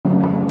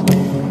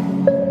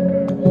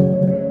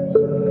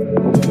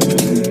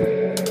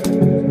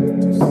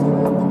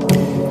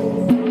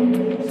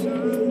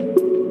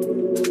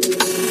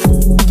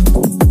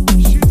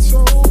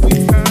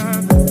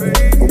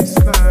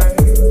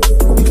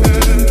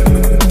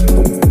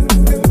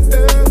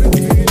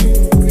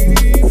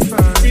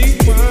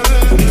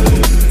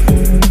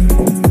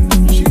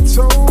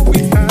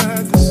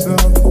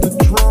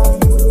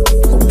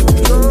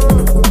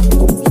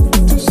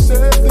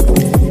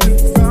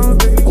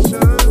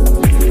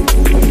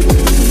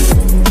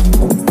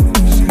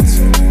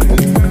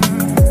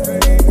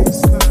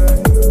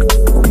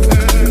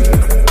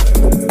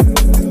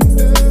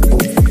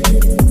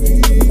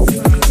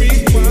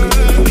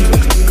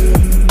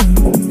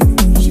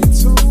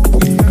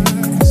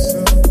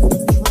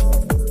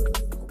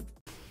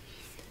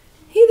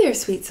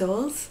sweet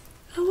souls.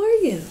 How are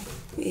you?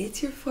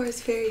 It's your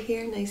forest fairy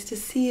here. Nice to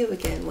see you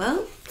again.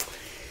 Well,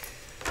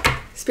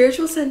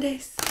 Spiritual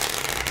Sundays,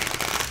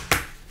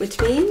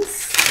 which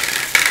means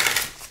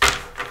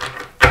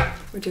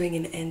we're doing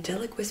an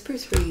Angelic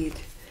Whispers read.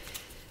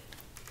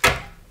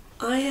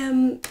 I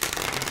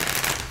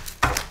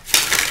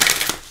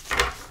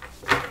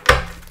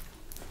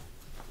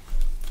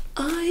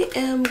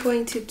am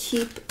going to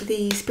keep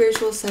the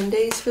Spiritual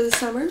Sundays for the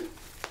summer.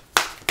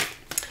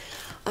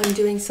 I'm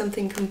doing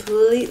something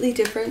completely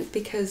different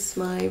because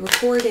my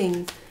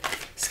recording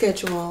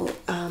schedule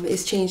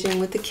is changing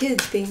with the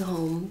kids being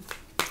home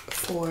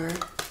for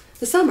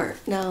the summer.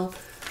 Now,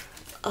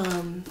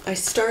 I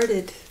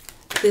started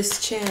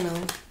this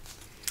channel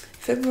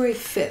February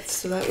 5th,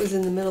 so that was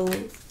in the middle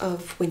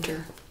of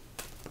winter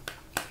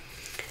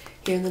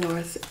here in the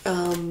north,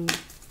 and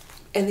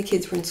the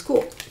kids were in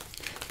school.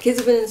 The kids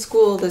have been in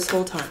school this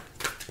whole time,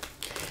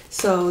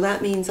 so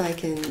that means I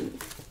can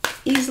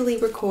easily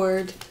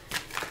record,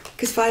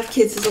 because 5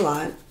 kids is a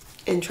lot,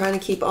 and trying to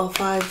keep all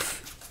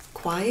 5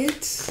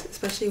 quiet,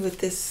 especially with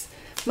this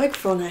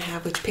microphone I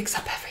have, which picks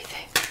up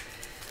everything.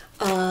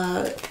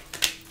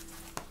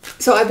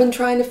 So I've been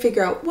trying to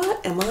figure out,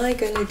 what am I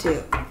going to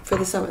do for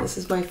the summer? This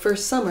is my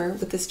first summer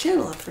with this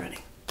channel up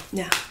running.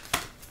 Now,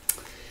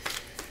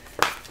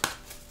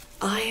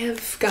 I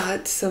have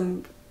got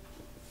some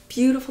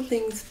beautiful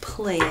things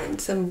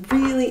planned, some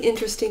really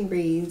interesting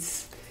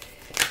reads,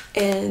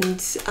 and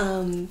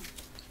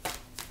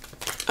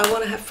I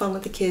want to have fun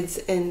with the kids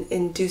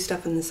and do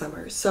stuff in the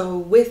summer. So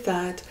with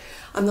that,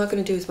 I'm not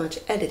going to do as much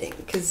editing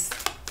because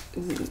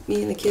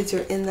me and the kids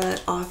are in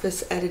that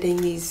office editing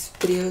these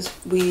videos.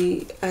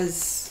 We,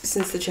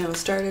 since the channel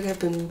started, have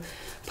been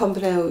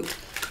pumping out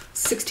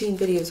 16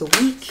 videos a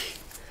week.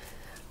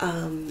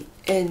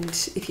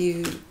 And if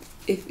you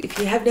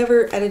have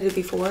never edited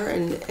before,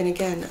 and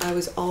again, I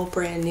was all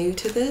brand new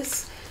to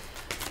this,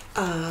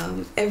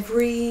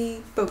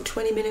 every about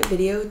 20-minute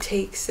video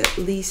takes at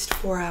least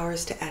 4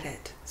 hours to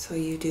edit. So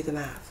you do the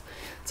math.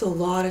 It's a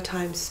lot of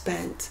time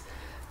spent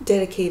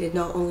dedicated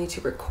not only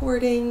to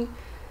recording,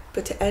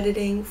 but to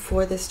editing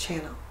for this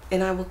channel.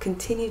 And I will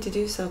continue to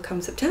do so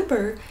come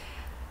September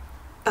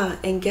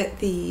and get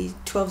the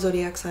 12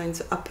 zodiac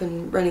signs up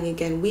and running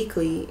again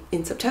weekly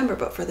in September.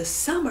 But for the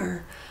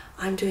summer,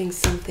 I'm doing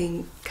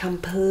something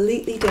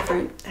completely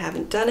different. I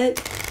haven't done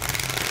it.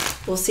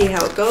 We'll see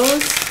how it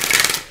goes.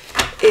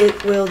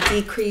 It will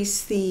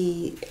decrease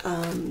the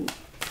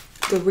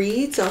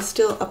reads. I'll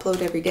still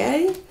upload every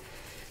day.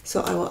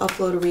 So I will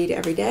upload a read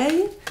every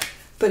day,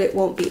 but it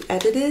won't be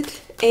edited.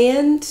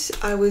 And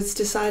I was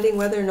deciding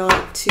whether or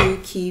not to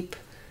keep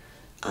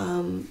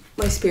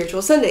my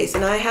Spiritual Sundays.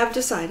 And I have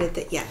decided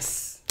that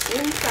yes,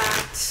 in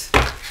fact,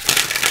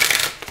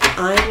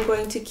 I'm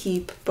going to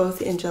keep both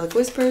the Angelic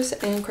Whispers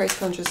and Christ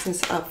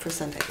Consciousness up for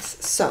Sundays.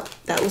 So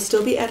that will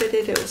still be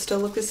edited. It will still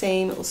look the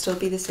same. It will still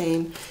be the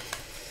same.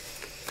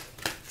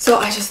 So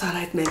I just thought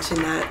I'd mention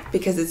that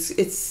because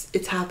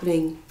it's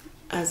happening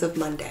as of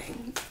Monday.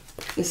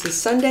 This is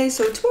Sunday,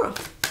 so tomorrow.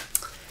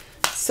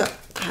 So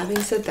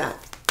having said that,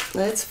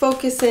 let's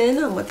focus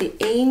in on what the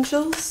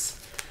angels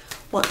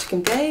want to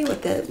convey,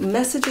 what the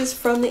messages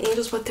from the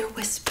angels, what they're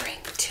whispering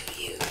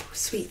to you,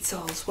 sweet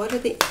souls. What are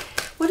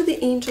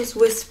the angels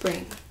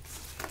whispering?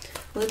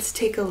 Let's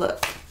take a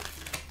look.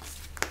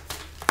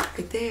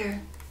 Right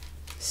there.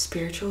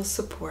 Spiritual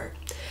support.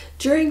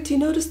 Do you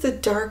notice the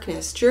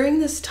darkness? During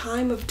this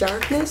time of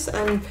darkness,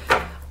 I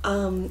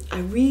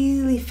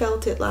really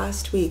felt it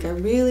last week. I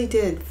really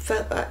did.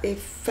 I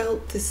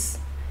felt this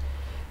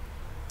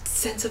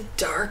sense of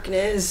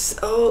darkness.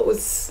 Oh,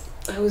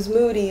 I was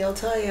moody, I'll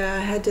tell you. I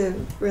had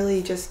to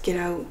really just get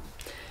out.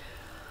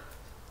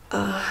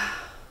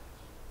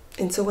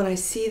 And so when I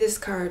see this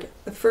card,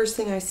 the first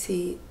thing I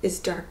see is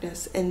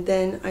darkness, and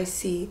then I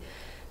see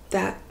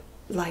that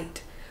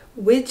light,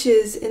 which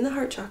is in the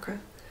heart chakra,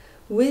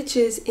 which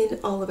is in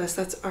all of us.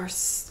 That's our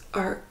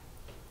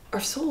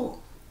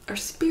soul, our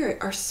spirit,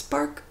 our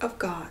spark of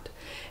God.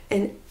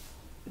 And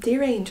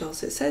dear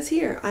angels, it says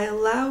here, I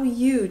allow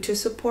you to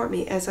support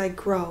me as I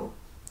grow,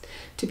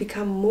 to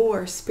become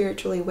more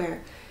spiritually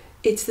aware.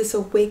 It's this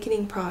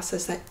awakening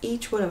process that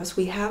each one of us,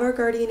 we have our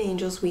guardian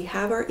angels, we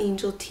have our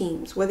angel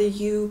teams. Whether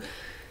you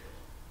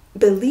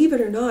believe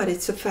it or not,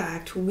 it's a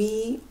fact.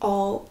 We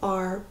all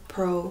are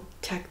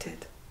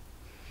protected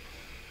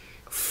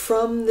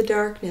from the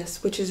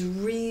darkness, which is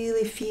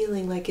really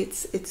feeling like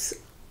it's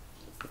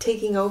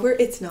taking over.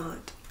 It's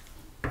not.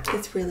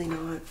 It's really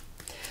not.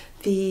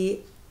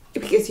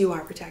 Because you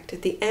are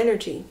protected. The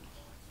energy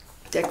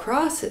that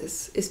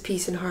crosses is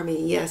peace and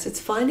harmony. Yes,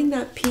 it's finding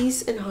that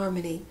peace and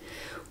harmony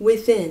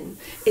within.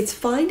 It's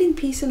finding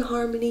peace and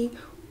harmony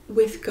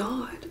with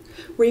God.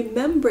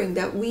 Remembering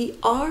that we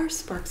are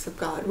sparks of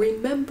God.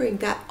 Remembering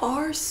that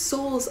our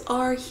souls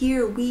are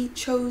here. We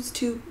chose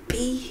to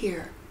be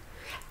here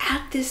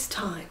at this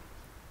time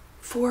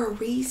for a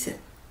reason.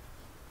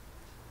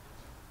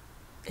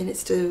 And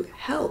it's to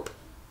help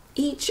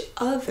each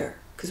other,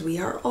 because we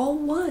are all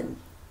one.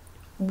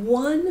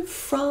 One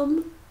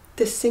from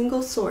the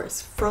single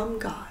source, from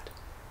God.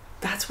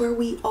 That's where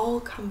we all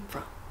come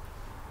from.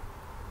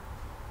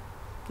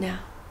 Now,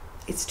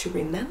 it's to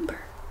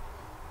remember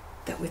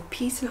that with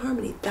peace and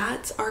harmony,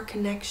 that's our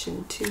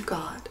connection to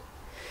God.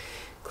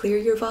 Clear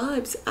your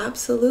vibes,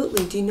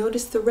 absolutely. Do you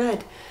notice the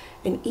red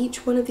in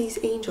each one of these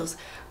angels?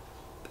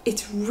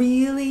 It's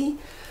really,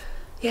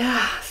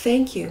 yeah,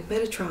 thank you,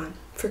 Metatron,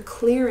 for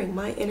clearing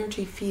my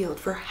energy field,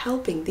 for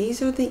helping.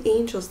 These are the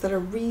angels that are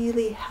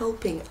really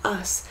helping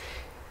us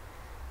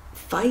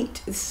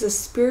fight. This is a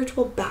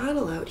spiritual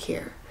battle out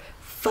here.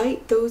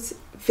 Fight those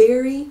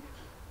very,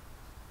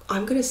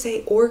 I'm going to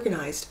say,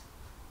 organized,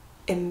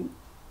 and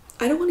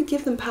I don't want to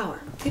give them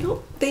power.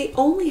 They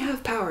only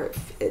have power.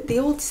 The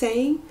old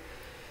saying,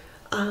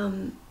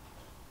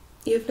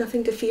 you have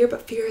nothing to fear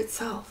but fear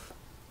itself.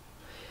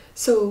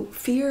 So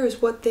fear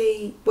is what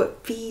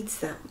feeds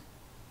them.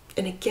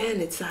 And again,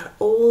 it's that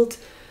old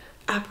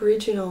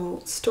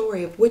Aboriginal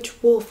story of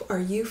which wolf are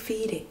you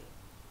feeding?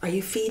 Are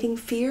you feeding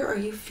fear? Are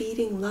you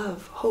feeding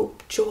love,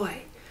 hope,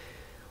 joy?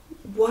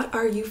 What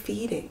are you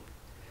feeding?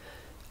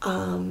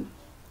 Some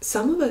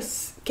of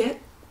us get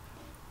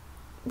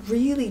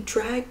really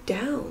dragged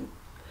down.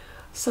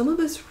 Some of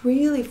us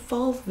really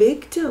fall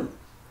victim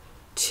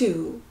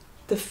to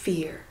the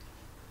fear,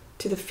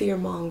 to the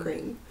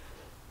fear-mongering,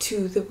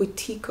 to the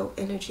Wetiko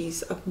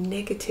energies of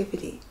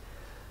negativity.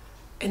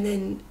 And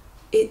then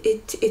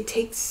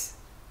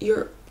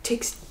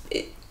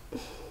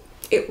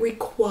it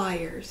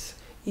requires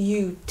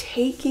you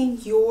taking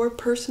your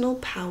personal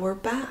power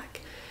back.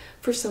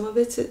 For some of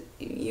it's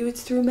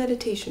through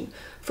meditation.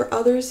 For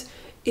others,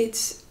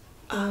 it's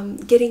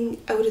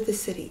getting out of the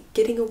city,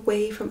 getting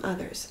away from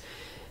others,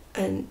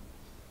 and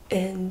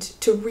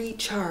to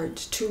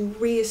recharge, to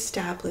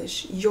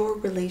reestablish your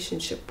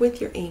relationship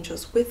with your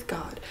angels, with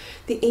God.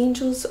 The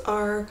angels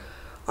are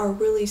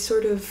really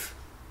sort of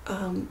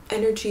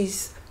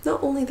energies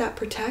not only that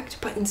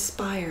protect, but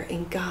inspire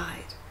and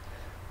guide.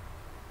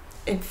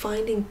 And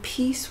finding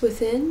peace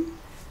within,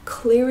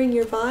 clearing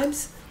your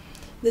vibes,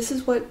 this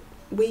is what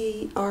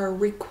we are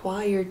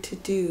required to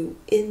do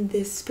in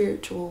this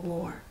spiritual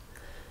war.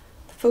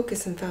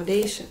 Focus and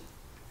foundation.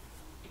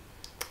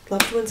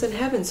 Loved ones in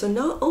heaven. So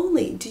not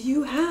only do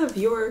you have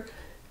your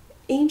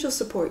angel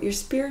support, your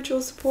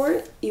spiritual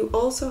support, you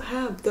also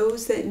have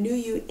those that knew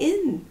you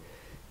in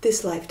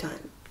this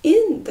lifetime,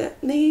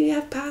 that may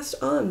have passed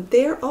on.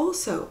 They're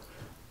also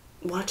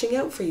watching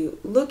out for you,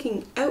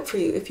 looking out for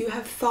you if you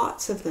have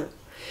thoughts of them.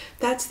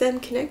 That's them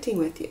connecting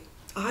with you.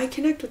 I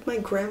connect with my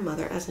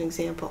grandmother, as an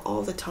example,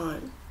 all the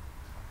time.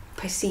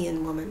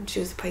 Piscean woman. She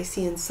was a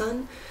Piscean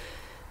sun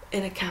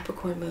and a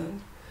Capricorn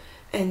moon.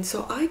 And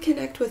so I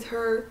connect with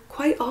her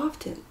quite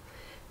often.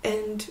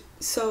 And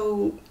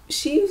so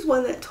she was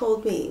one that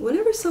told me,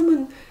 whenever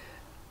someone,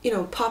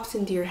 pops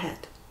into your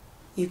head,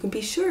 you can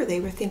be sure they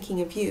were thinking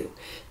of you.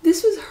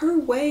 This was her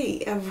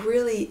way of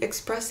really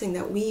expressing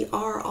that we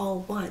are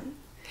all one.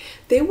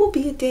 There will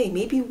be a day,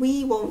 maybe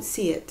we won't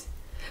see it,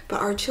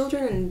 but our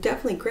children and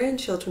definitely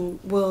grandchildren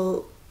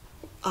will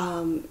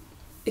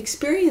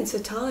experience a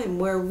time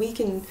where we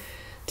can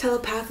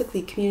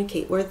telepathically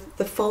communicate, where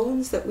the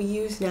phones that we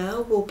use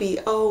now will be,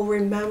 oh,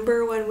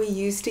 remember when we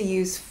used to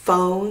use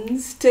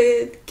phones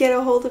to get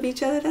a hold of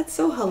each other? That's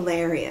so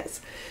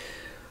hilarious.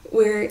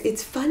 Where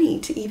it's funny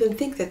to even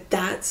think that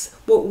that's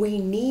what we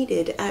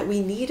needed. We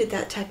needed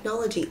that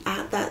technology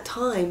at that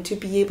time to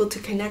be able to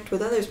connect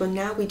with others, when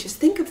now we just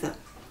think of them.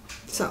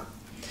 So,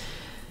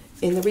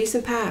 in the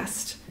recent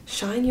past,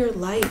 shine your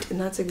light.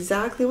 And that's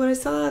exactly what I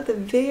saw at the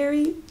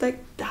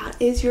that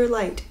is your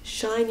light.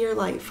 Shine your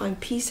light. Find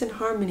peace and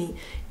harmony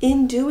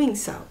in doing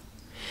so.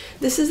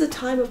 This is a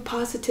time of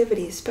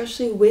positivity,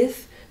 especially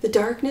with the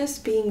darkness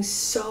being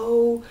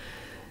so...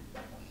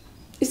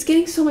 It's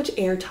getting so much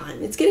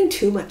airtime. It's getting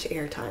too much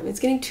airtime. It's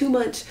getting too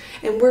much,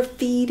 and we're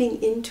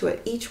feeding into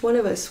it. Each one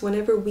of us,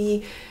 whenever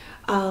we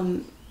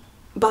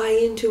buy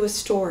into a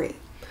story,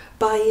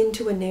 buy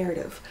into a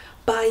narrative,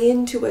 buy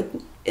into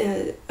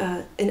an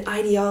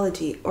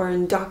ideology, or I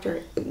want to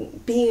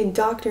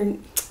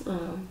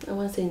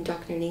say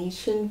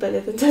indoctrination, but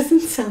it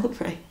doesn't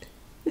sound right.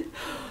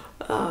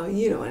 Oh,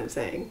 you know what I'm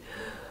saying.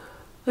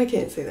 I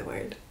can't say the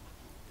word.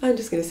 I'm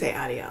just going to say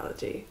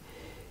ideology.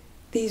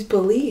 These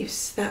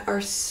beliefs that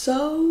are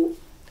so,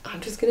 I'm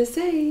just going to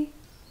say,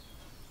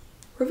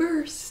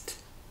 reversed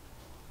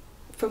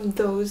from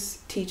those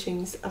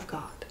teachings of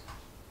God.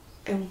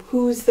 And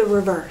who's the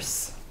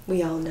reverse?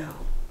 We all know.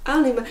 I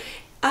don't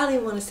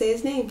even want to say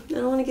his name. I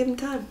don't want to give him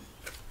time.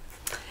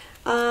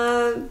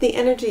 The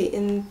energy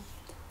in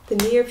the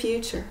near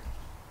future.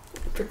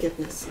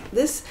 Forgiveness.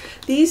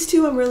 These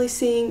two I'm really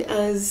seeing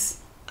as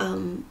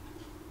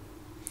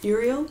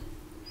Uriel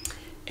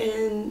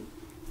and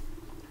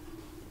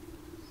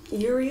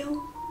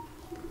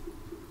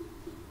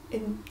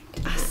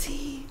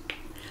see,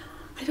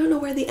 I don't know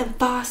where the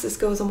emphasis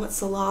goes on what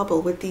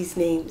syllable with these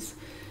names.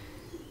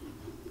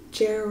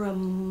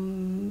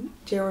 Jeremiel?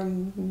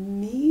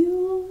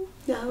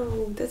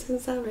 No, that doesn't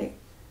sound right.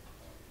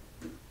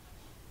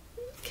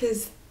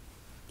 Because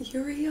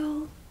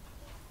Uriel,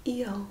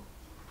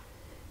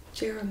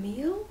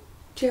 Jeremiel?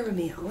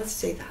 Jeremiah, let's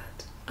say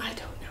that. I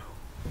don't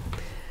know.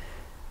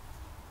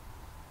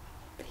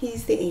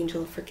 He's the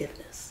angel of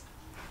forgiveness.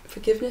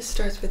 Forgiveness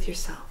starts with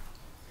yourself.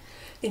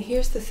 And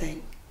here's the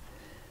thing.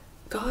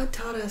 God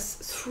taught us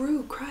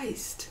through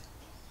Christ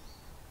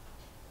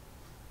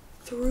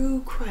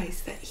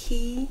that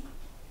he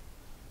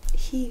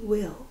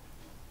will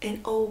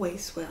and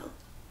always will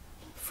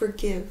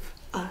forgive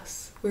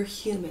us. We're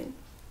human.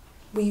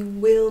 We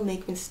will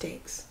make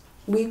mistakes.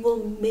 We will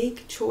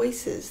make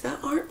choices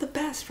that aren't the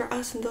best for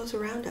us and those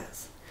around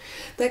us.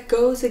 That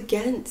goes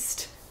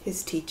against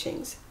his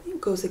teachings.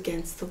 It goes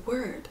against the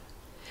word.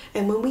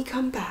 And when we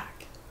come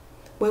back,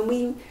 when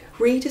we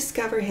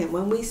rediscover him,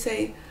 when we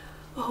say,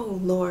 oh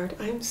Lord,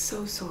 I'm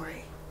so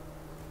sorry.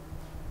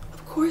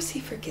 Of course he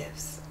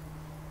forgives.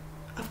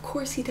 Of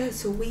course he does.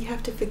 So we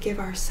have to forgive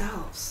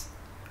ourselves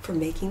for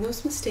making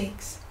those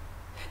mistakes,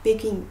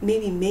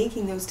 maybe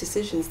making those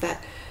decisions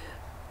that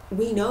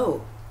we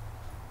know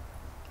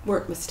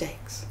weren't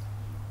mistakes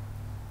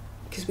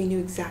because we knew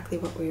exactly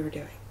what we were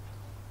doing.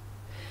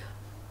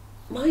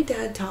 My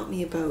dad taught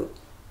me about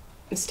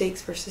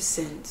mistakes versus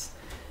sins.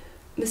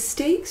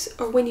 Mistakes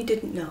are when you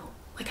didn't know.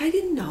 Like, I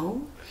didn't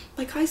know.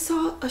 Like, I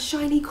saw a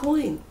shiny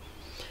coin,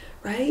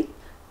 right,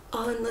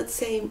 on, let's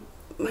say,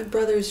 my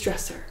brother's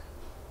dresser.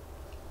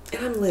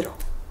 And I'm little.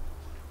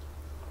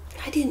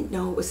 I didn't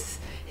know it was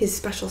his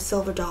special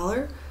silver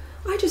dollar.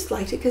 I just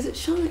liked it because it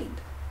shined.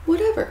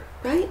 Whatever,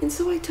 right? And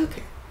so I took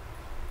it.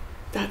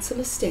 That's a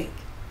mistake.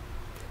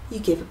 You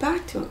give it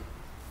back to him.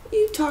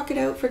 You talk it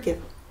out, forgive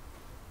him.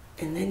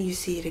 And then you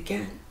see it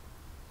again.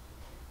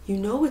 You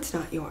know it's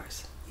not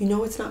yours. You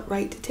know it's not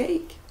right to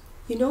take.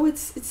 You know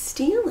it's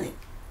stealing.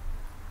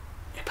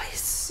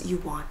 But you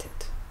want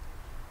it.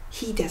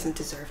 He doesn't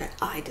deserve it.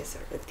 I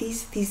deserve it.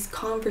 These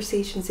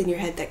conversations in your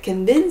head that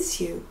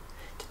convince you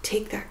to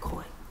take that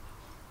coin,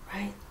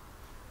 right?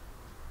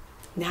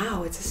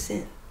 Now it's a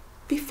sin.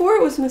 Before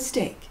it was a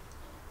mistake.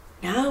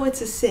 Now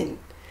it's a sin.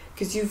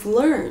 Because you've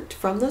learned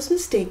from those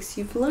mistakes,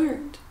 you've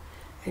learned.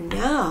 And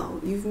now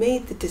you've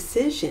made the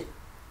decision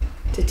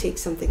to take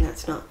something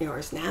that's not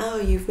yours. Now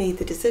you've made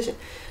the decision.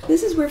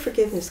 This is where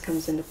forgiveness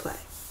comes into play.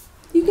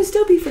 You can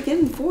still be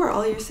forgiven for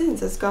all your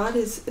sins, as God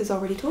has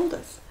already told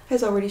us,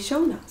 has already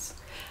shown us.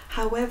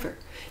 However,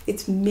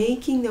 it's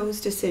making those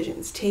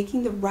decisions,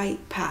 taking the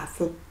right path,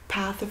 the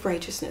path of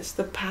righteousness,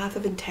 the path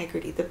of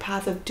integrity, the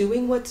path of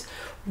doing what's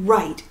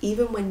right,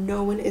 even when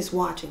no one is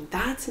watching.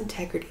 That's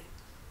integrity.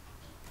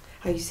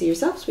 How you see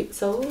yourself, sweet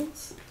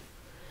souls,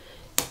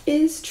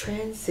 is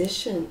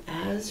transition,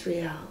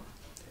 Azrael.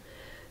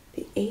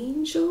 The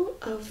angel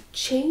of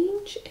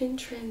change and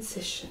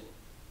transition.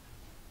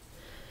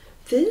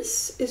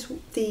 This is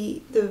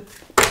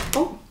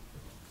oh,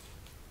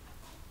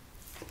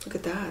 look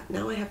at that.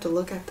 Now I have to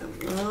look at them.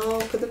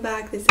 Oh, put them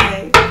back, they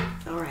say.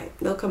 All right,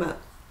 they'll come up.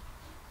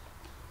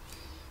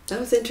 That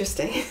was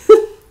interesting.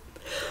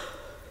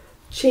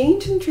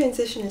 Change and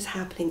transition is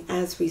happening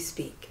as we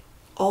speak.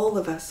 All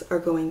of us are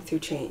going through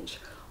change.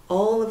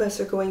 All of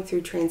us are going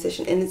through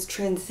transition, and it's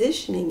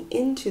transitioning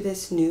into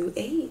this new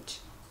age.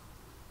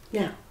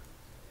 Now,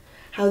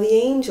 how the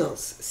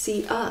angels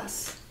see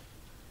us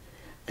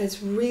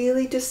as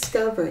really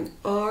discovering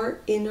our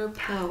inner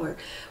power.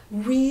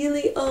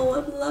 Really, oh,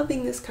 I'm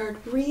loving this card,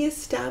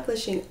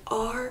 reestablishing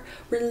our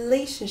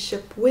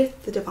relationship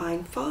with the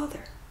Divine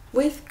Father,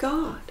 with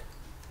God.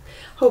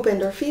 Hope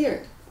and or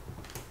fear.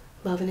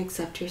 Love and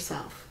accept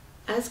yourself,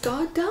 as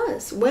God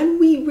does. When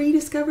we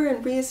rediscover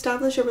and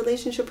reestablish a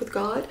relationship with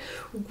God,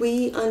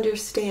 we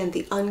understand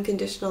the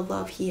unconditional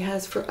love he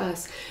has for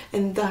us,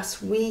 and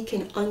thus we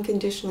can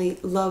unconditionally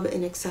love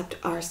and accept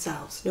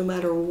ourselves. No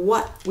matter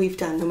what we've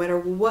done, no matter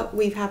what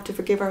we have to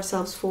forgive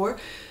ourselves for,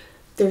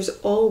 there's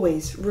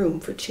always room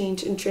for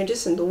change and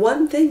transition. The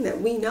one thing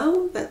that we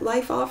know that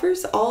life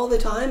offers all the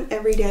time,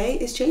 every day,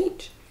 is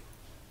change.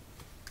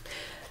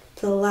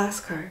 The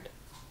last card,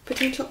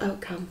 potential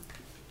outcome,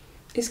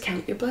 is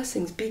count your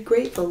blessings. Be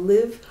grateful.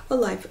 Live a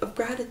life of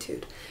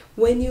gratitude.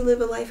 When you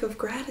live a life of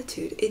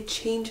gratitude, it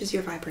changes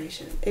your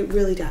vibration. It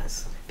really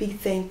does. Be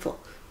thankful.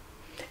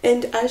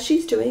 And as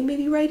she's doing,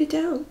 maybe write it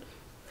down.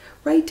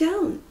 Write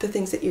down the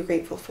things that you're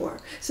grateful for.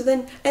 So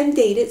then, and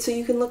date it so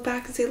you can look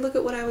back and say, look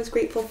at what I was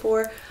grateful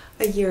for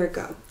a year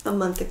ago, a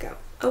month ago,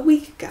 a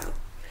week ago.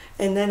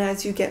 And then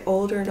as you get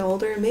older and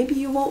older, maybe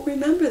you won't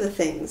remember the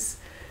things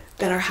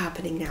that are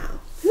happening now.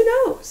 Who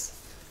knows?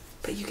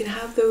 But you can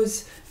have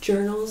those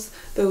journals,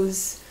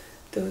 those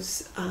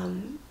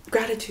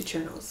gratitude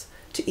journals,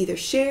 to either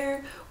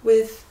share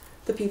with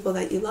the people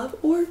that you love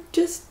or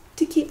just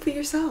to keep for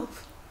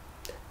yourself.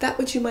 That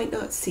which you might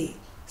not see,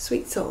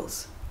 sweet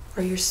souls,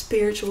 are your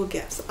spiritual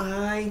gifts.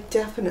 I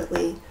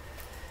definitely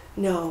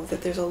know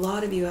that there's a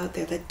lot of you out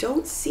there that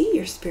don't see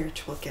your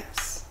spiritual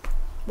gifts.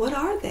 What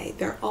are they?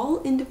 They're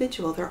all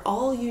individual. They're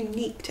all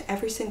unique to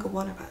every single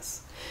one of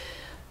us.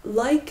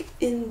 Like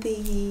in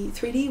the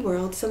 3D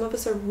world, some of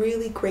us are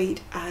really great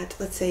at,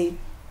 let's say,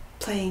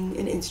 playing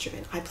an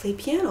instrument. I play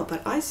piano,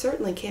 but I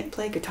certainly can't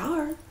play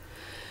guitar.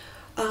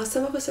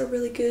 Some of us are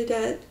really good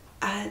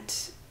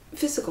at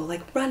physical,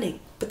 like running,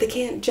 but they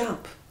can't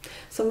jump.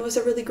 Some of us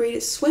are really great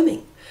at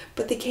swimming,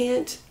 but they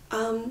can't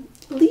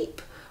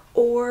leap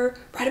or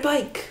ride a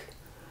bike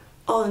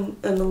on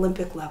an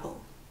Olympic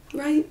level,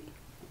 right?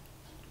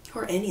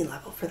 Or any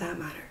level for that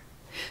matter.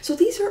 So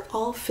these are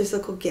all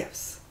physical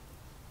gifts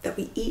that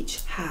we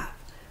each have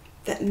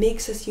that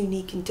makes us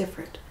unique and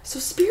different. So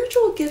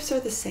spiritual gifts are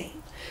the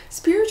same.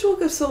 Spiritual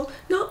gifts, so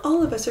not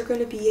all of us are going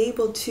to be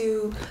able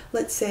to,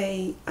 let's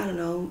say, I don't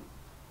know,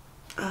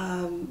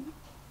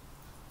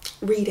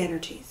 read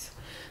energies.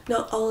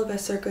 Not all of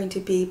us are going to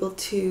be able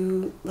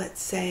to,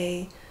 let's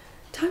say,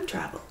 time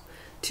travel,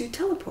 to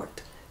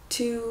teleport,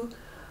 to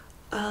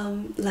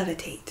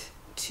levitate,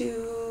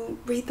 to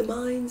read the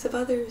minds of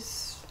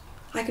others.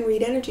 I can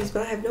read energies,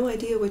 but I have no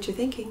idea what you're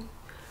thinking,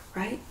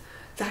 right?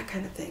 That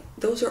kind of thing.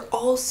 Those are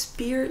all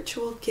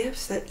spiritual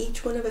gifts that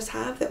each one of us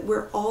have, that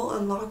we're all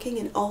unlocking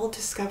and all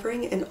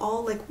discovering and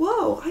all like,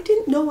 whoa, I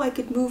didn't know I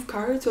could move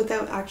cards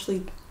without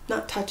actually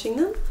not touching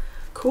them.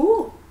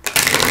 Cool.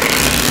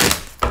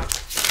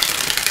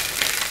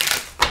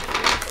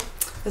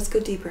 Let's go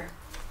deeper.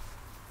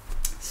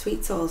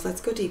 Sweet souls,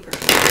 let's go deeper.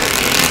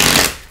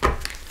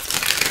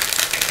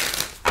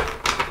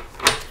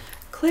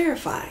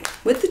 Clarify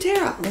with the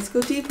tarot. Let's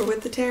go deeper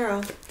with the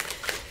tarot.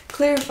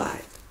 Clarify.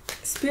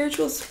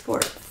 Spiritual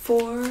support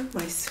for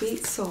my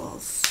sweet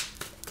souls.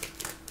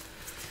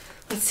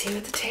 Let's see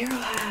what the tarot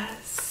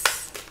has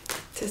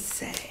to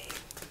say.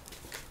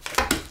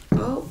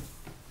 Oh,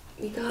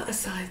 we got a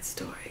side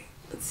story.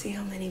 Let's see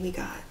how many we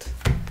got.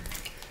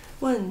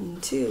 1,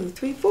 2,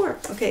 3, 4.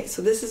 Okay,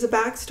 so this is a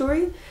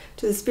backstory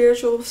to the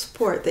spiritual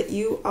support that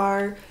you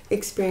are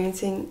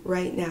experiencing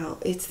right now.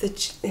 It's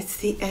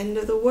the end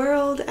of the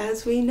world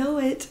as we know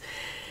it.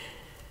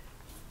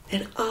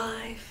 And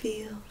I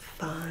feel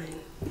fine.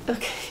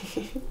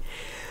 Okay.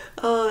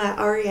 Oh, that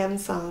REM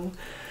song.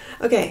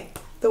 Okay,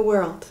 the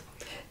world.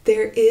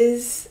 There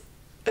is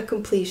a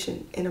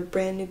completion and a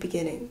brand new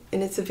beginning.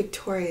 And it's a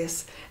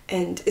victorious,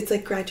 and it's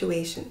like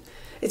graduation.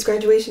 It's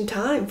graduation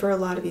time for a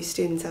lot of you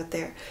students out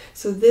there.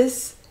 So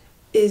this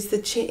is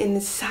the in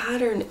the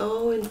Saturn,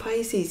 oh, in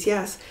Pisces,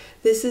 yes.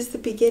 This is the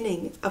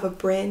beginning of a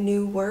brand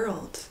new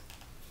world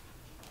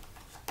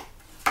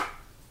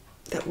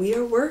that we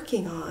are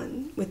working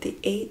on with the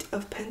 8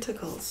 of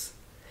Pentacles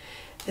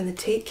and the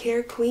Take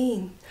Care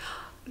Queen.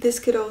 This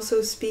could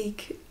also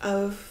speak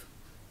of,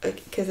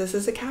 because this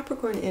is a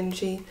Capricorn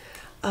energy,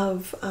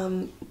 of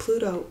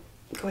Pluto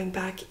going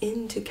back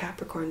into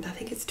Capricorn. I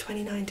think it's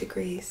 29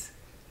 degrees.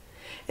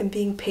 And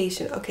being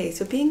patient. Okay,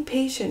 so being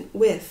patient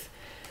with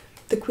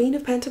the Queen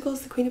of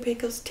Pentacles. The Queen of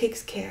Pentacles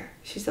takes care.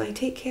 She's my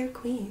take care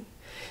queen.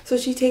 So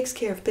she takes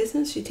care of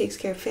business, she takes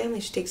care of family,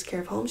 she takes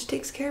care of home, she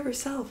takes care of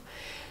herself.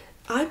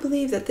 I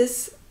believe that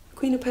this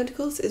Queen of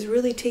Pentacles is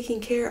really taking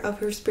care of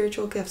her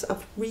spiritual gifts,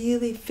 of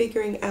really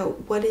figuring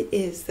out what it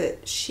is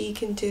that she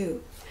can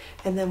do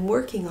and then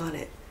working on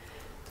it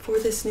for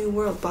this new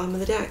world. Bottom of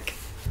the deck.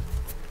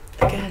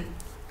 Again,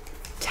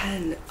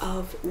 10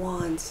 of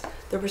Wands.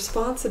 The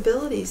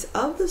responsibilities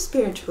of the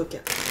spiritual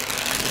gift.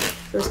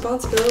 The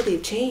responsibility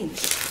of change.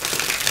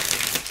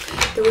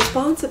 The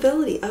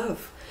responsibility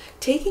of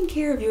taking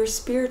care of your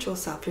spiritual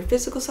self, your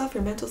physical self,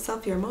 your mental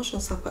self, your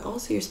emotional self, but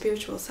also your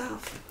spiritual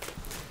self.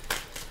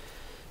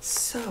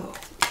 So,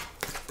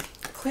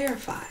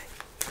 clarify.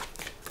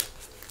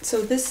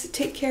 So this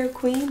Take Care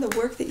Queen, the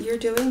work that you're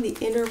doing, the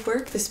inner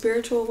work, the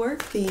spiritual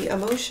work, the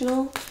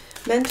emotional,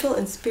 mental,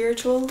 and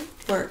spiritual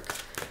work.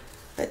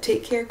 That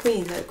Take Care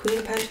Queen, that Queen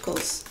of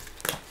Pentacles.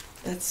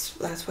 That's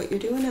what you're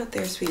doing out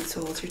there, sweet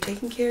souls. You're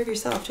taking care of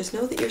yourself. Just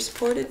know that you're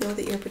supported, know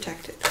that you're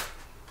protected.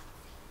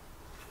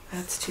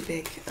 That's too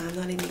big. I'm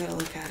not even going to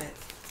look at it.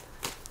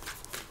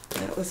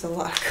 That was a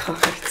lot of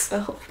cards.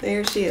 Oh,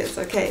 there she is.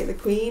 Okay, the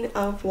Queen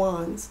of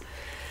Wands.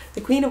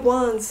 The Queen of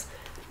Wands,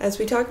 as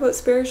we talk about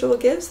spiritual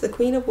gifts, the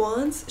Queen of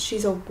Wands,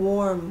 she's a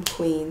warm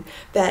queen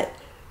that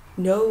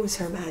knows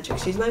her magic.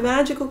 She's my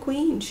magical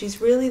queen. She's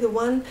really the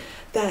one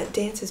that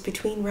dances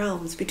between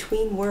realms,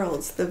 between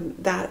worlds,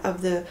 that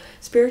of the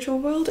spiritual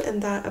world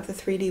and that of the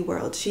 3D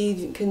world.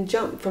 She can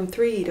jump from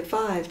 3 to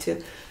 5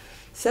 to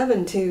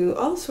 7 to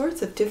all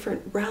sorts of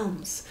different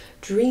realms.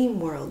 Dream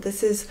world.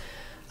 This is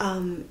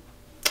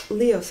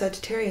Leo,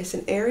 Sagittarius,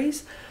 and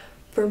Aries.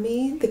 For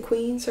me, the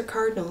queens are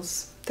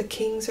cardinals, the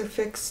kings are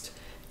fixed,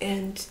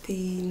 and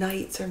the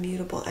knights are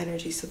mutable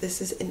energy. So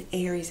this is an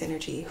Aries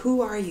energy.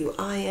 Who are you?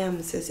 I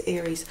am, says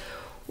Aries.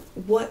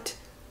 What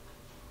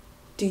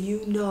do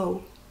you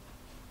know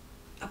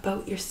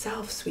about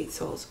yourself, sweet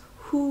souls?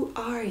 Who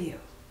are you?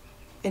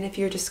 And if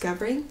you're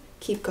discovering,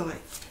 keep going,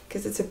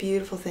 because it's a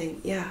beautiful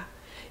thing. Yeah,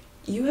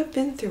 you have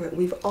been through it.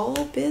 We've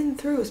all been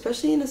through,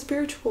 especially in a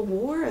spiritual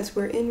war as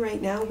we're in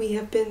right now, we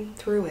have been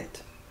through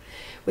it.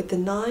 With the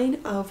 9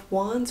 of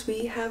Wands,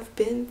 we have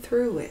been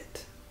through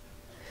it.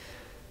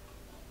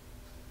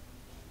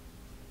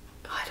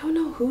 I don't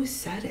know who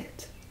said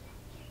it,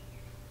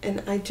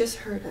 and I just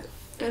heard it.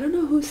 I don't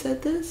know who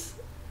said this.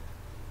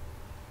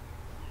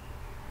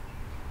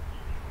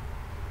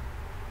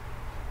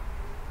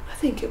 I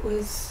think it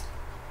was,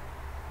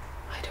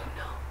 I don't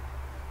know.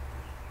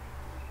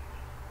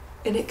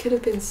 And it could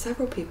have been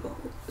several people,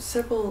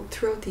 several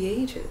throughout the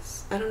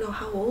ages. I don't know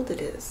how old it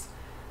is.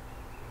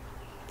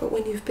 But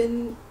when you've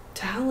been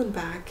to hell and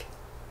back,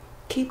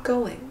 keep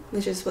going,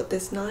 which is what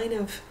this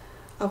 9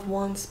 of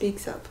Wands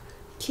speaks of.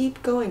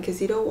 Keep going,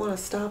 because you don't want to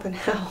stop in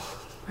hell,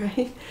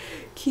 right?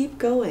 Keep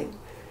going.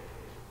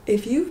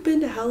 If you've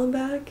been to hell and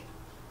back,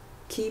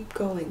 keep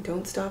going.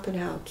 Don't stop in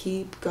hell.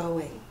 Keep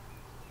going.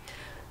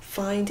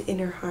 Find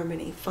inner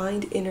harmony.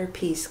 Find inner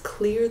peace.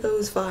 Clear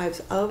those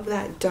vibes of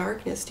that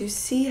darkness. Do you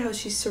see how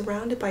she's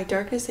surrounded by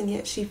darkness and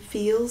yet she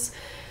feels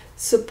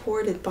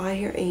supported by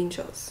her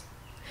angels?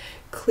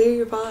 Clear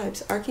your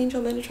vibes.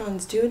 Archangel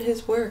Metatron's doing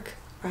his work,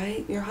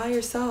 right? Your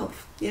higher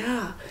self.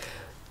 Yeah.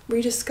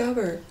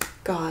 Rediscover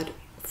God.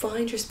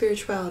 Find your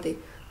spirituality.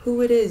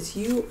 Who it is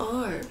you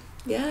are.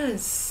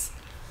 Yes.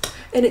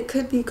 And it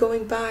could be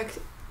going back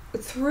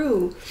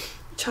through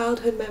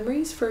childhood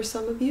memories for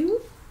some of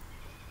you.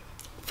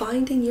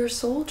 Finding your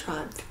soul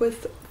tribe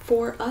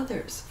for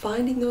others.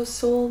 Finding those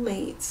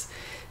soulmates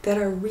that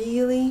are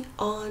really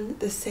on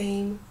the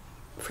same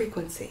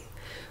frequency.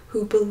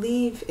 Who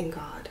believe in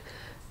God.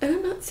 And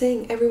I'm not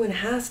saying everyone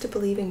has to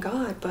believe in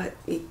God, but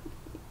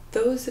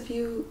those of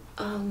you,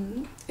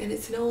 and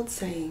it's an old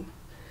saying.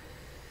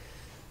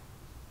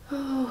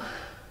 Oh,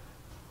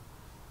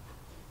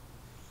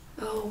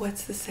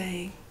 what's the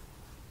saying?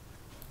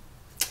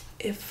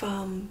 If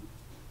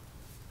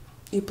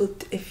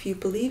you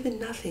believe in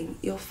nothing,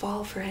 you'll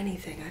fall for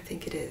anything, I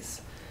think it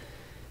is.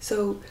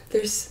 So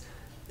there's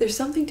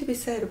something to be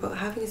said about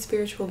having a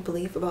spiritual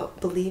belief, about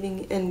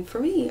believing, and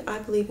for me, I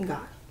believe in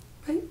God,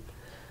 right?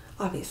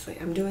 Obviously,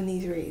 I'm doing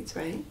these reads,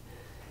 right?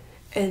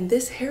 And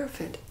this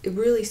Hierophant, it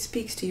really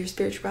speaks to your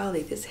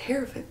spirituality. This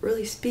Hierophant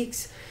really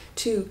speaks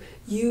to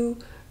you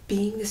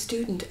being the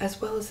student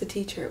as well as the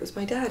teacher. It was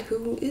my dad,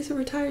 who is a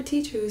retired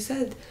teacher, who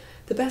said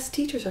the best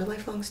teachers are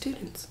lifelong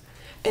students.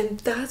 And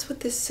that's what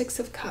this 6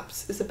 of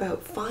Cups is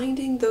about.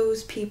 Finding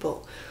those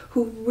people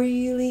who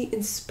really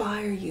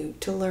inspire you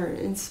to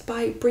learn,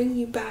 bring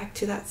you back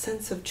to that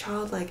sense of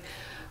childlike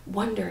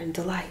wonder and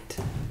delight.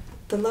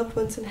 The loved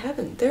ones in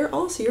heaven. They're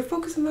also, your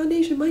focus and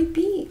foundation might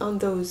be on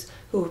those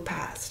who have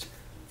passed.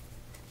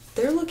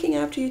 They're looking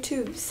after you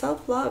too.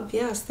 Self-love,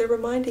 yes, they're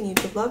reminding you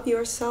to love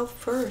yourself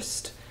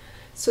first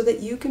so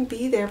that you can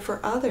be there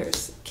for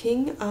others.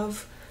 King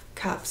of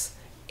Cups,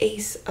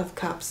 Ace of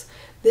Cups.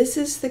 This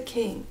is the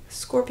king,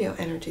 Scorpio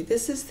energy.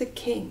 This is the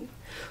king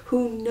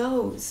who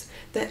knows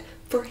that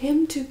for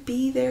him to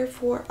be there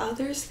for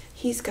others,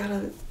 he's got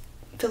to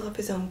fill up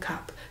his own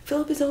cup. Fill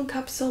up his own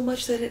cup so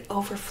much that it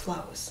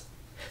overflows,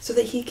 so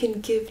that he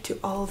can give to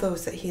all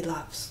those that he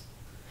loves.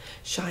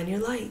 Shine your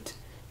light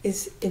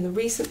is in the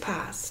recent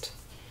past.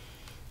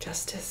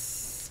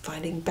 Justice,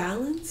 finding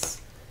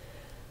balance,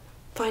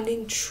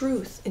 finding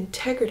truth,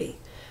 integrity,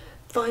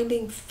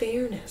 finding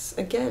fairness.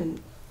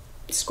 Again,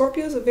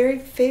 Scorpio is a very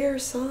fair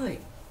sign.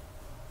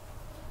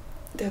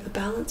 They're the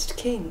balanced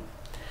king.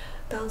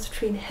 Balance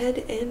between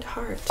head and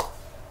heart.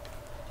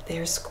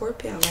 There's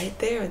Scorpio right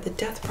there, the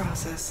death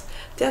process.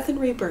 Death and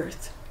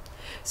rebirth.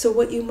 So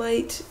what you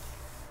might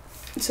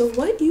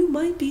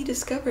be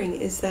discovering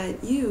is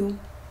that you,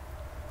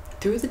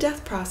 through the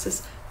death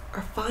process,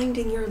 are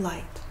finding your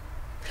light.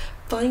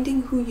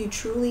 Finding who you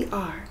truly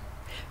are.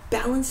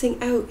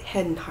 Balancing out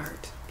head and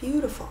heart.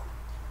 Beautiful.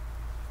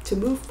 To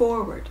move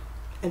forward.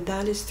 And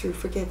that is through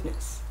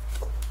forgiveness.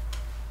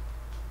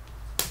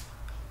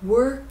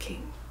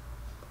 Working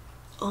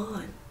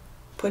on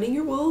putting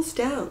your walls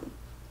down.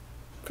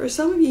 For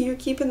some of you, you're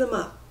keeping them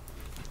up.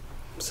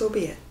 So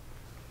be it.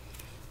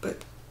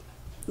 But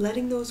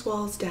letting those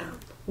walls down.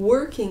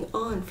 Working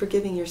on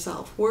forgiving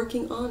yourself.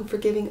 Working on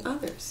forgiving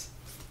others.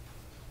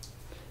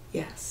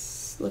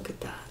 Yes, look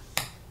at that.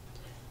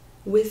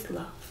 With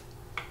love.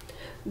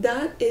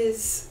 That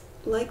is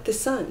like the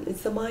sun.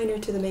 It's the minor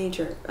to the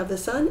major. Of the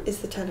sun is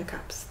the 10 of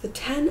Cups. The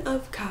 10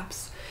 of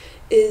Cups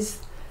is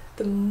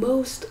the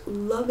most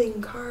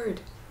loving card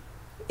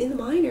in the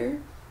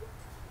minor,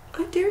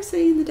 I dare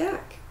say in the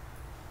deck.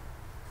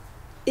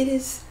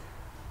 It's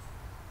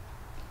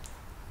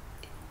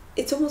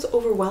almost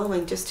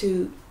overwhelming just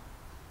to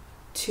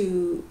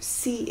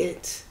see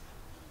it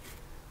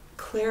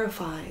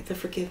clarify the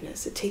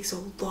forgiveness. It takes a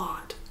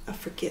lot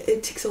of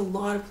it takes a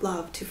lot of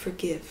love to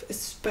forgive,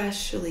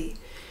 especially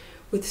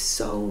with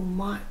so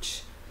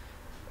much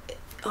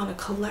on a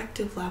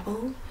collective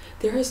level.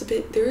 There is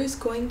a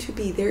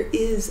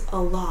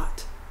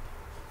lot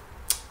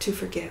to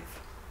forgive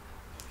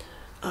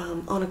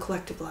on a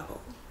collective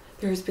level.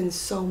 There has been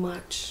so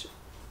much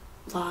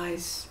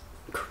lies,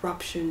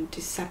 corruption,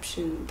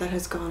 deception that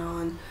has gone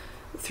on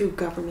through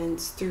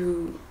governments,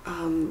 through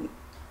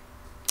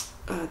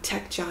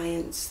tech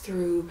giants,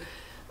 through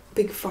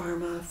big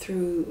pharma,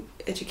 through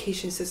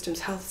education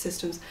systems, health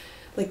systems.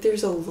 Like,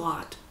 there's a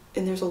lot,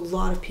 and there's a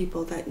lot of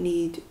people that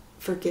need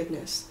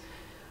forgiveness.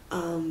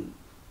 And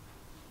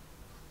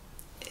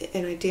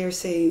I dare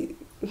say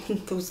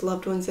those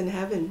loved ones in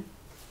heaven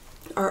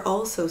are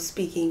also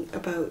speaking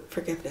about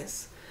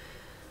forgiveness.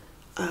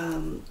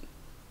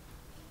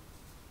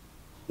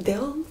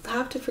 they'll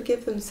have to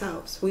forgive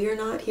themselves. We are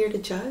not here to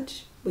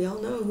judge. We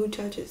all know who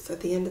judges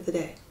at the end of the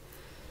day.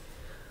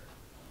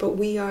 But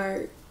we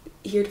are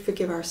here to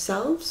forgive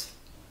ourselves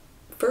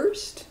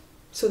first,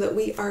 so that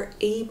we are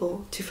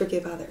able to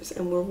forgive others.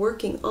 And we're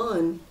working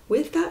on,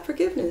 with that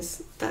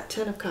forgiveness, that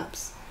 10 of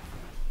Cups.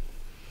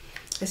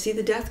 I see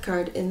the Death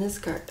card in this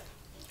card.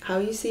 How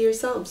you see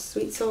yourselves,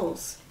 sweet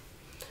souls,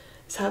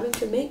 is having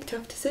to make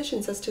tough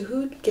decisions as to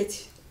who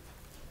gets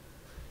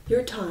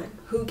your time,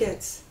 who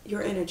gets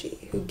your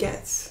energy, who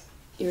gets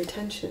your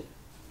attention.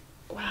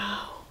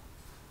 Wow.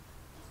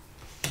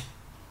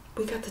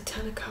 We got the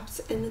 10 of Cups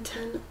and the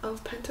 10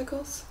 of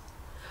Pentacles.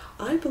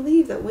 I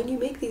believe that when you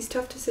make these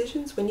tough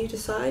decisions, when you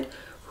decide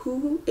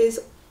who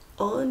is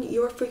on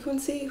your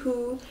frequency,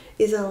 who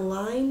is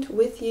aligned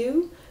with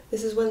you,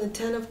 this is when the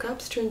 10 of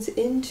Cups turns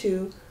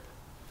into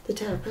the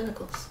 10 of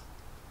Pentacles.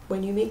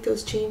 When you make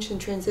those changes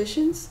and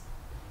transitions,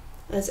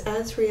 as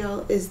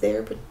Azrael is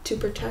there to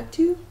protect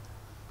you.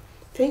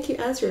 Thank you,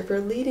 Azrael, for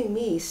leading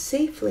me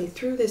safely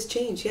through this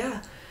change.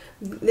 Yeah,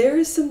 there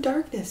is some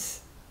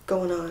darkness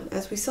going on,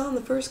 as we saw in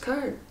the first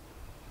card.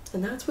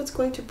 And that's what's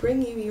going to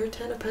bring you your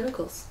 10 of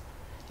Pentacles.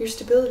 Your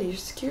stability, your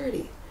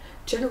security,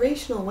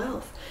 generational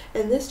wealth.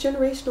 And this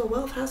generational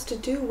wealth has to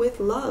do with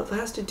love,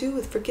 has to do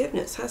with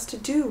forgiveness, has to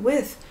do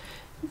with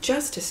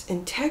justice,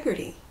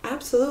 integrity.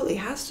 Absolutely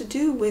has to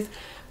do with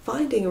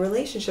finding a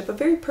relationship, a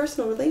very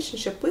personal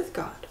relationship with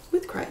God,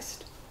 with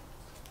Christ.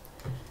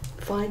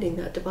 Finding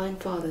that divine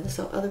Father. This is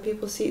how other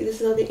people see you. This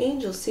is how the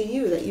angels see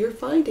you, that you're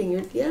finding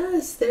your,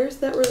 yes, there's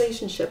that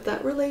relationship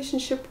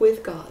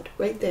with God,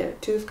 right there,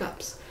 2 of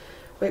Cups,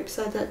 right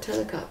beside that 10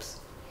 of Cups.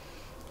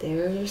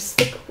 There's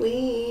the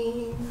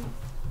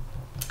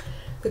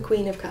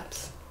Queen of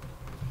Cups,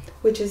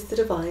 which is the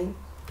divine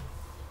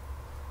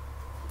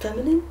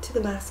feminine to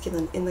the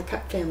masculine in the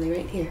Cup family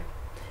right here.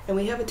 And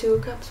we have a 2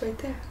 of Cups right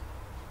there.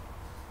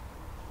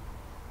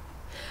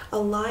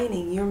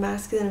 Aligning your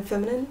masculine and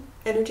feminine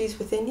energies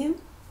within you,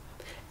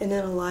 and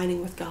then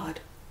aligning with God.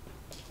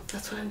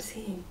 That's what I'm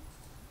seeing.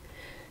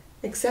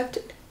 Accept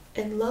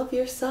and love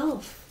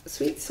yourself,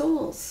 sweet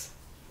souls.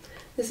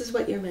 This is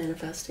what you're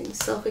manifesting,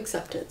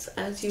 self-acceptance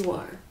as you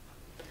are,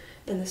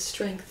 and the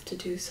strength to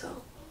do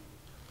so.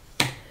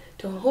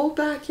 Don't hold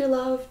back your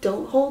love.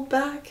 Don't hold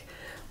back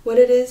what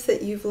it is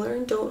that you've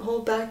learned. Don't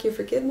hold back your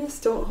forgiveness.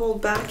 Don't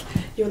hold back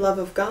your love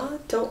of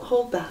God. Don't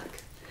hold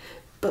back.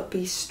 But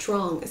be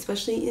strong,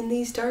 especially in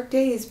these dark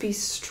days. Be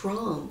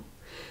strong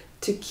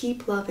to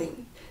keep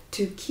loving,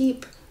 to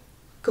keep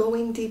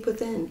going deep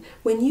within.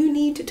 When you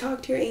need to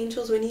talk to your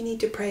angels, when you need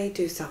to pray,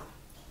 do so.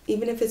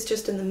 Even if it's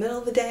just in the middle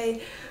of the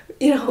day,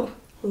 you know,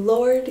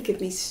 Lord, give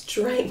me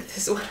strength.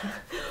 Is what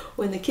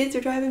when the kids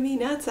are driving me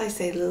nuts, I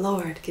say,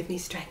 Lord, give me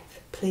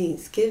strength.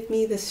 Please give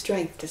me the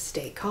strength to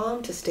stay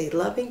calm, to stay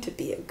loving, to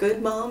be a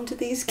good mom to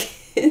these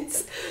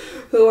kids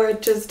who are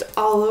just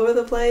all over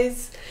the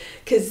place.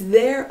 Because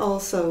they're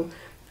also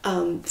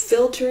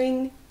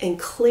filtering and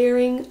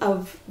clearing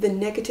of the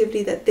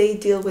negativity that they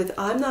deal with.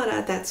 I'm not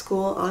at that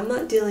school. I'm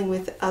not dealing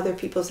with other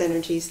people's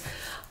energies.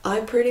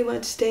 I pretty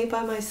much stay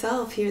by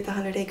myself here at the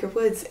 100 Acre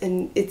Woods,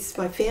 and it's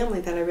my family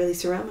that I really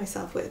surround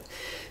myself with.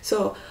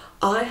 So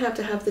I have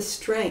to have the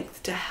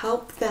strength to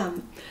help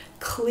them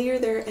clear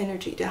their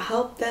energy, to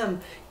help them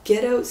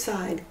get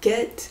outside,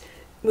 get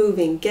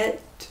moving,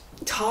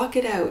 talk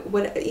it out.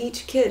 What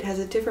each kid has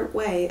a different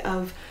way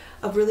of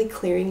really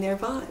clearing their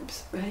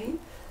vibes, right?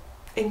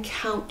 And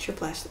count your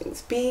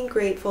blessings. Being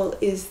grateful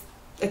is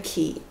a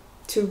key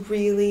to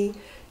really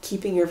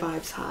keeping your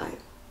vibes high.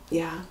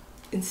 Yeah.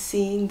 And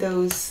seeing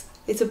those,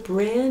 it's a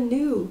brand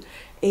new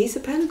Ace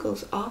of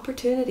Pentacles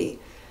opportunity.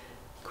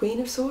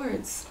 Queen of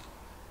Swords.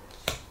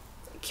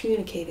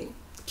 Communicating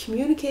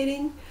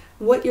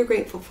what you're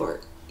grateful for.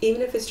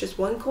 Even if it's just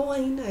one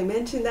coin, I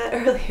mentioned that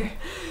earlier.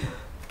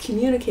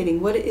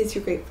 Communicating what it is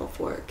you're grateful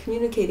for.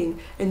 Communicating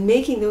and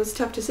making those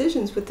tough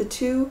decisions with the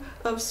 2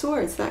 of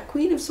Swords. That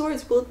Queen of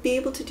Swords will be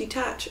able to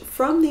detach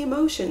from the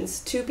emotions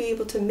to be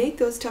able to make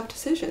those tough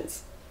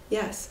decisions.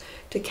 Yes,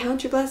 to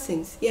count your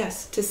blessings.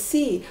 Yes, to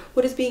see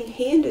what is being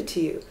handed to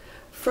you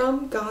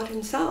from God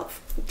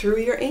himself through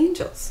your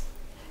angels.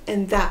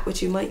 And that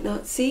which you might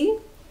not see,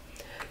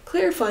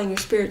 clarifying your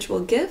spiritual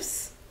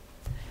gifts,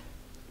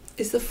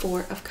 is the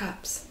 4 of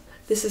Cups.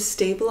 This is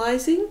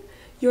stabilizing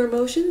your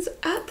emotions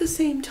at the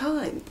same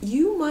time.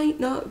 You might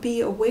not be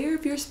aware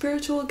of your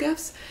spiritual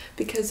gifts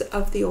because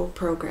of the old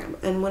program.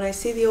 And when I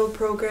say the old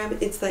program,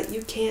 it's that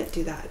you can't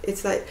do that.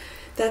 It's that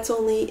that's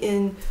only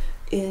in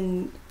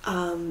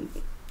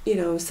you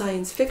know,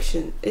 science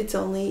fiction. It's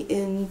only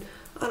in,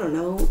 I don't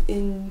know,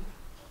 in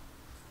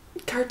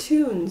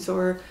cartoons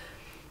or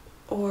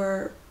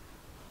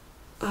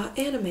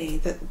anime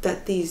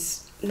that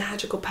these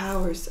magical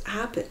powers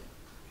happen.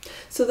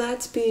 So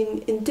that's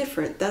being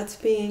indifferent, that's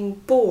being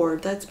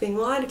bored, that's being,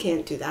 well, I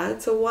can't do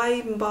that, so why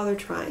even bother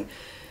trying?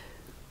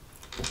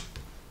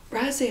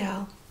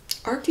 Raziel,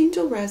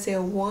 Archangel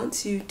Raziel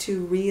wants you to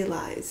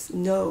realize,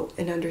 know,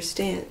 and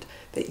understand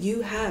that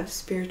you have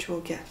spiritual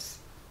gifts.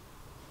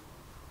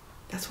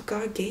 That's what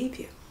God gave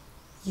you.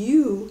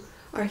 You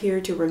are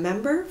here to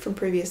remember from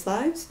previous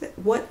lives that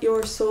what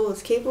your soul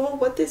is capable,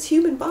 what this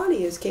human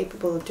body is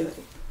capable of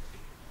doing.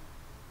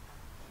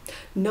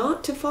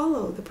 Not to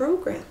follow the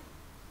program,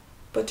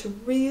 but to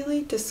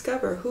really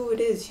discover who it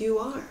is you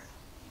are.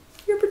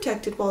 You're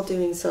protected while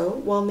doing so,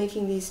 while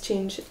making these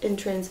change and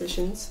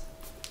transitions.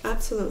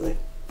 Absolutely.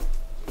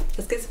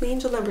 Let's get some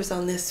angel numbers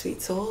on this,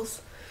 sweet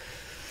souls.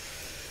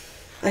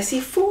 I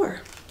see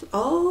 4,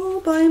 all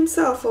by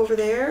himself over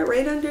there,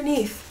 right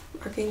underneath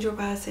Archangel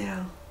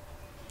Raziel.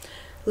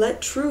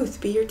 Let truth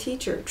be your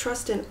teacher.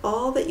 Trust in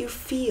all that you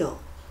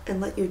feel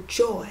and let your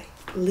joy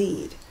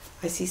lead.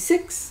 I see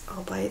 6,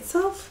 all by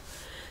itself.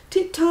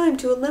 Take time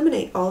to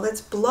eliminate all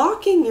that's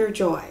blocking your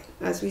joy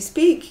as we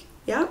speak.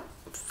 Yep.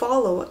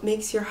 Follow what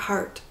makes your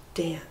heart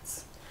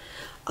dance.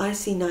 I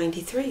see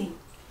 93.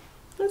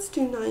 Let's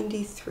do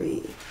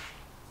 93.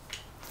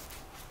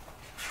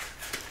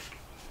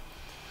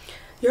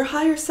 Your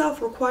higher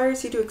self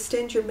requires you to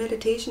extend your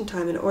meditation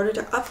time in order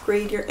to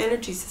upgrade your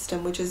energy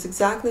system, which is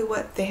exactly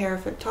what the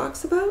Hierophant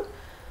talks about.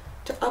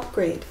 To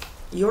upgrade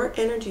your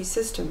energy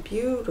system.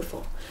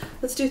 Beautiful.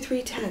 Let's do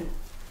 310.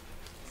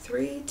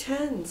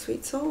 310,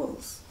 sweet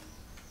souls.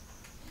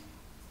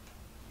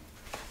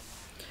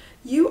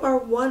 You are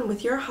one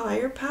with your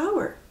higher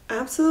power.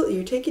 Absolutely.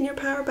 You're taking your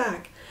power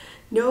back.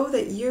 Know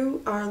that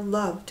you are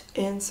loved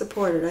and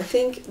supported. I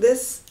think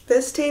this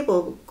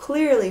table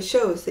clearly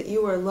shows that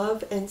you are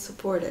loved and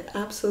supported.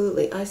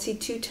 Absolutely. I see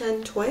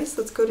 210 twice.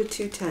 Let's go to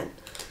 210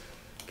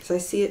 because I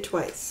see it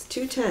twice.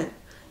 210.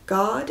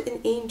 God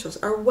and angels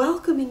are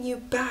welcoming you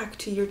back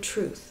to your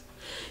truth.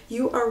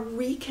 You are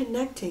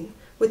reconnecting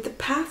with the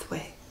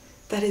pathway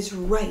that is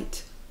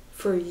right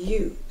for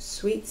you,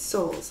 sweet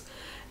souls.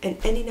 And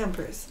any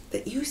numbers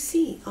that you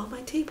see on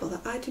my table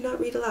that I do not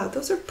read aloud,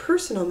 those are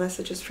personal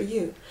messages for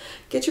you.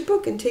 Get your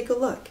book and take a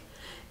look.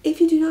 If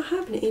you do not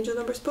have an angel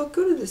numbers book,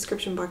 go to the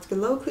description box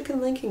below, click on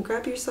the link and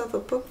grab yourself a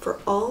book for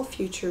all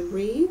future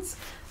reads.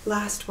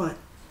 Last one.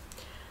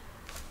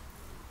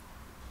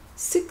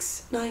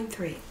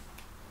 693.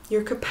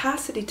 Your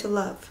capacity to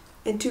love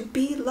and to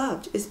be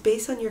loved is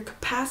based on your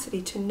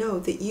capacity to know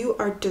that you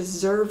are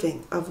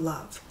deserving of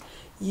love.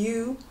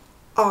 You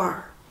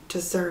are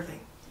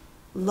deserving.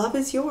 Love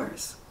is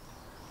yours.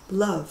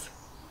 Love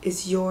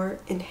is your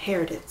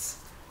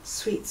inheritance,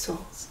 sweet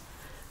souls.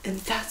 And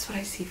that's what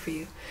I see for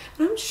you.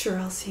 And I'm sure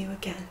I'll see you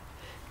again.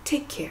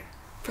 Take care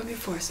from your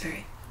Forest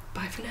Fairy.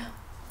 Bye for now.